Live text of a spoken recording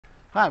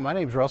Hi, my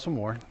name is Russell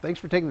Moore. Thanks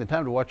for taking the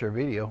time to watch our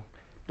video.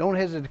 Don't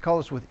hesitate to call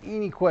us with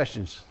any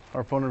questions.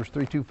 Our phone number is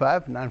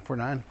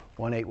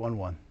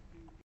 325-949-1811.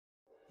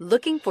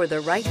 Looking for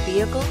the right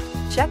vehicle?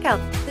 Check out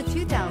the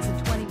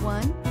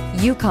 2021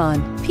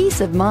 Yukon.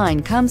 Peace of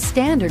mind comes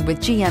standard with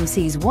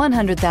GMC's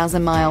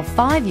 100,000-mile,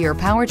 5-year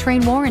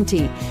powertrain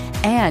warranty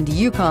and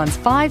Yukon's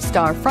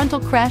 5-star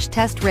frontal crash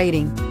test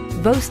rating.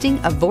 Boasting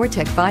a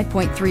Vortec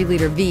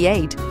 5.3-liter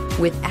V8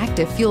 with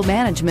active fuel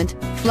management,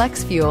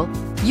 flex fuel,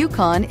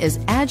 Yukon is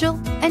agile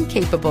and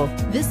capable.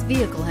 This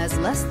vehicle has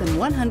less than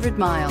 100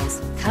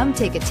 miles. Come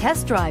take a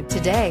test drive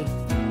today.